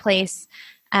one place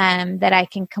that I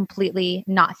can completely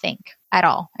not think at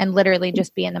all and literally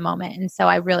just be in the moment. And so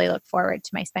I really look forward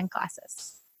to my spin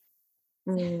classes.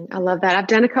 I love that. I've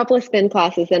done a couple of spin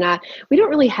classes, and we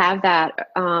don't really have that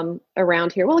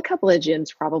around here. Well, a couple of gyms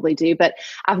probably do, but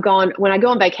when I go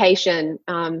on vacation,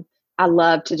 I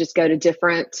love to just go to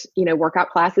different, workout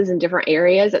classes in different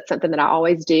areas. That's something that I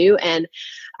always do. And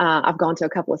I've gone to a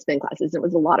couple of spin classes. It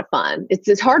was a lot of fun.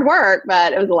 It's hard work,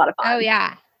 but it was a lot of fun. Oh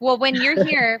yeah. Well, when you're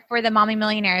here for the Mommy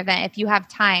Millionaire event, if you have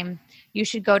time, you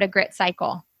should go to Grit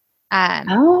Cycle.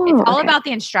 It's all about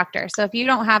the instructor. So if you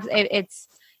don't have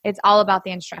it's all about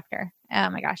the instructor. Oh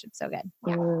my gosh, it's so good.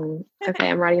 Yeah. Okay,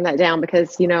 I'm writing that down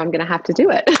because I'm going to have to do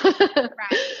it.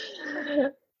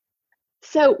 Right.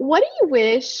 So what do you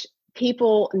wish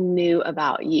people knew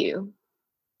about you?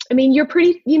 I mean, you're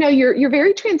pretty, you're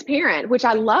very transparent, which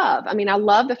I love. I mean, I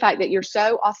love the fact that you're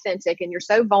so authentic and you're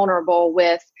so vulnerable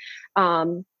with,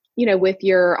 with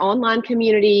your online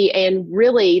community, and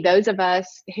really those of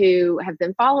us who have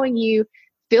been following you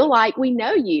feel like we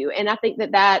know you. And I think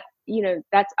that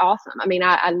that's awesome. I mean,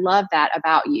 I love that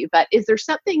about you. But is there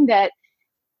something that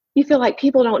you feel like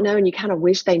people don't know and you kind of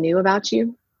wish they knew about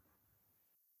you?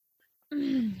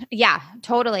 Yeah,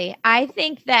 totally. I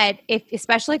think that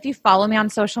especially if you follow me on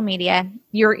social media,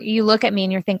 you look at me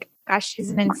and you think, gosh, she's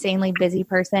an insanely busy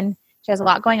person. She has a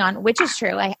lot going on, which is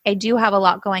true. I do have a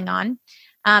lot going on.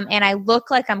 And I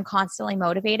look like I'm constantly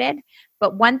motivated.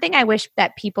 But one thing I wish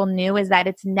that people knew is that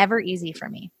it's never easy for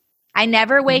me. I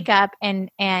never wake up and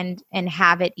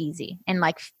have it easy and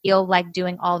feel like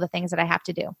doing all the things that I have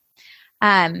to do.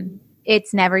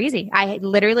 It's never easy. I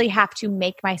literally have to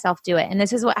make myself do it. And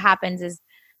this is what happens this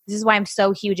is why I'm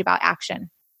so huge about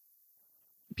action.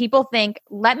 People think,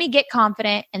 let me get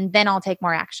confident and then I'll take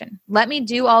more action. Let me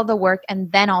do all the work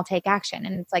and then I'll take action.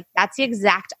 And it's that's the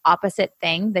exact opposite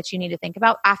thing that you need to think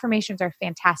about. Affirmations are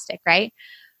fantastic, right?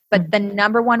 But the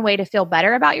number one way to feel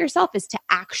better about yourself is to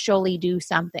actually do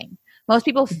something. Most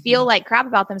people feel like crap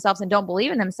about themselves and don't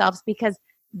believe in themselves because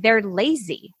they're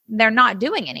lazy. They're not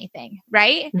doing anything,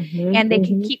 right? And they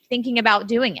can keep thinking about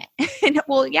doing it. And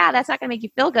well, yeah, that's not going to make you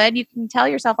feel good. You can tell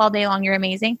yourself all day long you're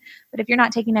amazing, but if you're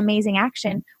not taking amazing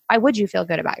action, why would you feel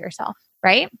good about yourself,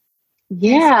 right?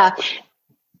 Yeah. So,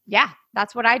 yeah,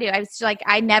 that's what I do.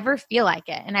 I never feel like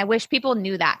it. And I wish people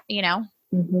knew that,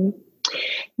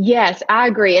 Yes, I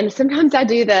agree. And sometimes I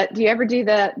do you ever do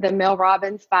the Mel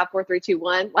Robbins 5, 4, 3, 2,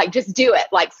 1? Just do it.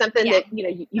 Something that,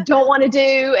 you don't want to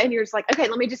do. And you're just okay,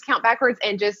 let me just count backwards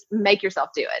and just make yourself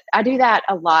do it. I do that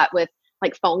a lot with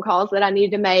phone calls that I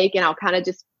need to make. And I'll kind of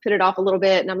just put it off a little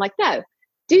bit. And I'm like, no,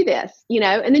 do this,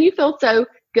 and then you feel so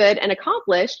good and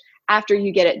accomplished after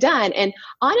you get it done. And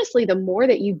honestly, the more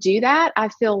that you do that, I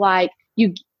feel like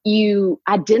you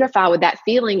identify with that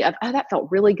feeling of, oh, that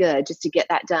felt really good just to get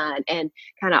that done and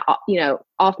kind of,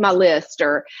 off my list,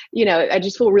 or, I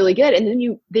just feel really good. And then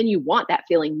you want that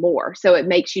feeling more. So it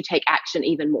makes you take action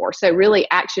even more. So really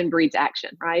action breeds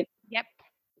action, right? Yep.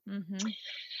 Mm-hmm.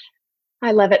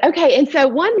 I love it. Okay. And so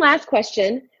one last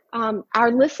question.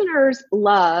 Our listeners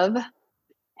love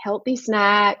healthy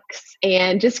snacks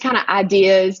and just kind of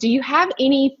ideas. Do you have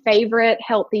any favorite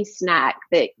healthy snack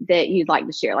that you'd like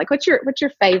to share? Like what's your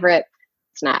favorite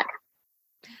snack?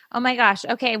 Oh my gosh.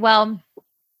 Okay. Well,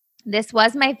 this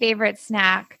was my favorite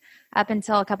snack up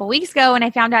until a couple weeks ago when I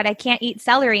found out I can't eat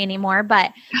celery anymore,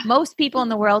 but most people in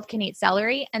the world can eat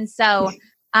celery. And so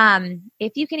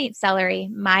if you can eat celery,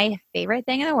 my favorite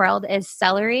thing in the world is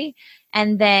celery.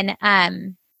 And then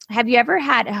have you ever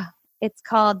had it's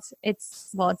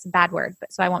a bad word,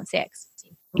 but so I won't say it.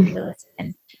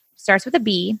 It starts with a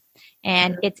B,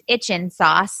 and it's itchin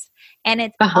sauce, and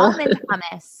it's almond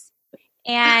hummus,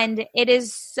 and it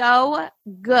is so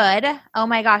good. Oh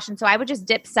my gosh. And so I would just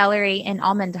dip celery in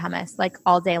almond hummus like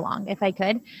all day long if I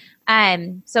could.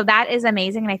 So that is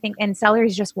amazing. And I think, and celery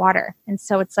is just water. And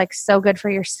so it's like so good for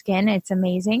your skin. It's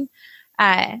amazing.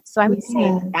 So I would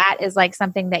say that is like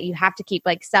something that you have to keep,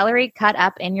 like celery cut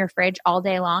up in your fridge all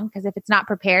day long. Because if it's not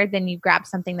prepared, then you grab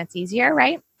something that's easier,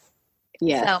 right?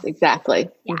 Yes, exactly.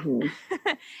 Yeah. Mm-hmm.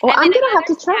 Well, I'm going to have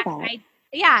to try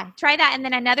that. Try that. And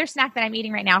then another snack that I'm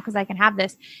eating right now, because I can have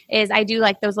this, is I do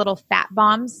like those little fat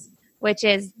bombs, which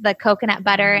is the coconut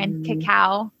butter and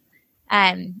cacao.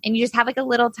 And you just have like a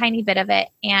little tiny bit of it,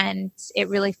 and it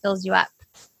really fills you up.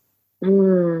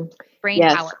 Brain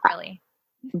power, really.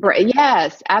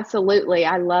 Yes, absolutely.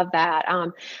 I love that.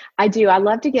 I do. I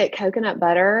love to get coconut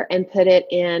butter and put it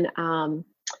in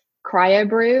cryo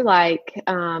brew, like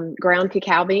ground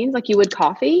cacao beans, like you would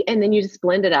coffee, and then you just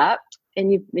blend it up, and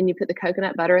you put the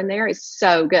coconut butter in there. It's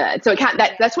so good. So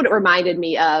that's what it reminded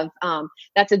me of.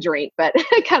 That's a drink, but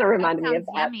it kind of reminded me of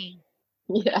that. Yummy.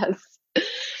 Yes.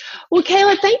 Well,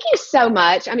 Cayla, thank you so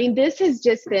much. I mean, this has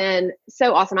just been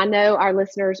so awesome. I know our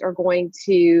listeners are going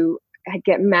to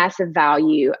get massive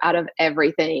value out of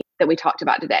everything that we talked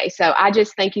about today. So I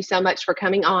just thank you so much for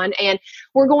coming on. And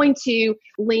we're going to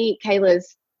link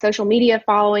Cayla's social media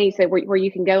following, so where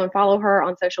you can go and follow her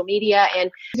on social media. And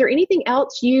is there anything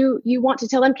else you want to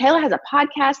tell them? Cayla has a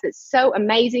podcast that's so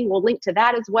amazing. We'll link to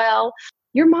that as well.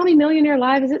 Your Mommy Millionaire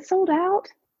Live, is it sold out?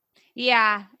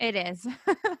 Yeah, it is.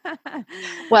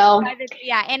 Well,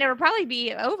 and it'll probably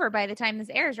be over by the time this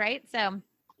airs, right? So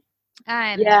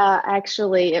yeah,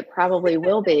 actually it probably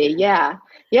will be. Yeah,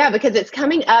 because it's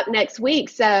coming up next week.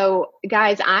 So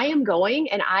guys, I am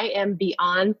going, and I am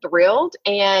beyond thrilled,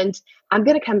 and I'm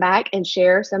going to come back and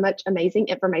share so much amazing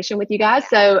information with you guys.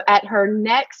 So at her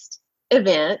next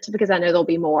event, because I know there'll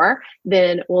be more,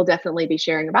 then we'll definitely be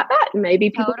sharing about that. Maybe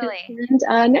people can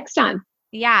attend next time.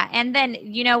 Yeah. And then,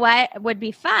 you know what would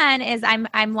be fun is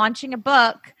I'm launching a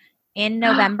book in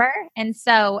November. And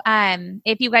so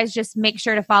if you guys just make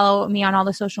sure to follow me on all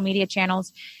the social media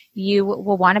channels, you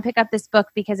will want to pick up this book,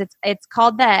 because it's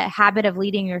called The Habit of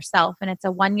Leading Yourself. And it's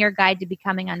a 1-year guide to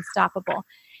becoming unstoppable.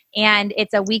 And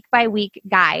it's a week-by-week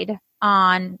guide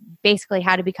on basically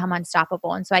how to become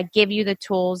unstoppable. And so I give you the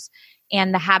tools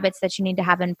and the habits that you need to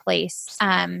have in place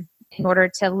in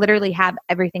order to literally have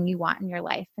everything you want in your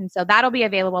life. And so that'll be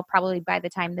available probably by the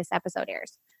time this episode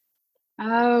airs.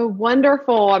 Oh,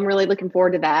 wonderful. I'm really looking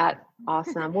forward to that.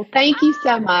 Awesome. Well, thank you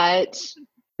so much.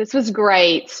 This was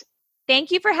great.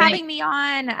 Thank you for having me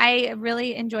on. I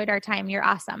really enjoyed our time. You're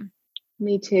awesome.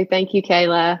 Me too. Thank you,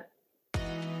 Cayla.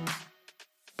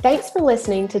 Thanks for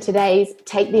listening to today's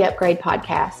Take the Upgrade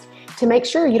podcast. To make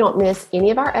sure you don't miss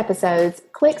any of our episodes,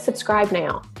 click subscribe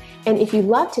now. And if you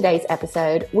loved today's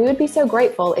episode, we would be so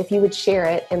grateful if you would share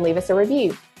it and leave us a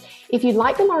review. If you'd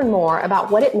like to learn more about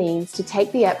what it means to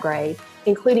take the upgrade,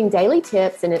 including daily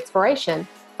tips and inspiration,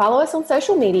 follow us on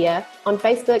social media on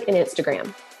Facebook and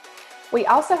Instagram. We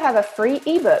also have a free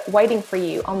ebook waiting for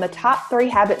you on the top 3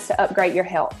 habits to upgrade your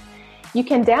health. You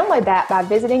can download that by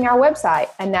visiting our website,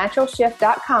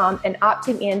 anaturalshift.com, and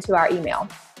opting into our email.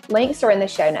 Links are in the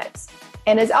show notes.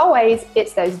 And as always,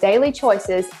 it's those daily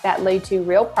choices that lead to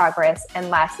real progress and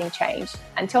lasting change.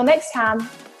 Until next time.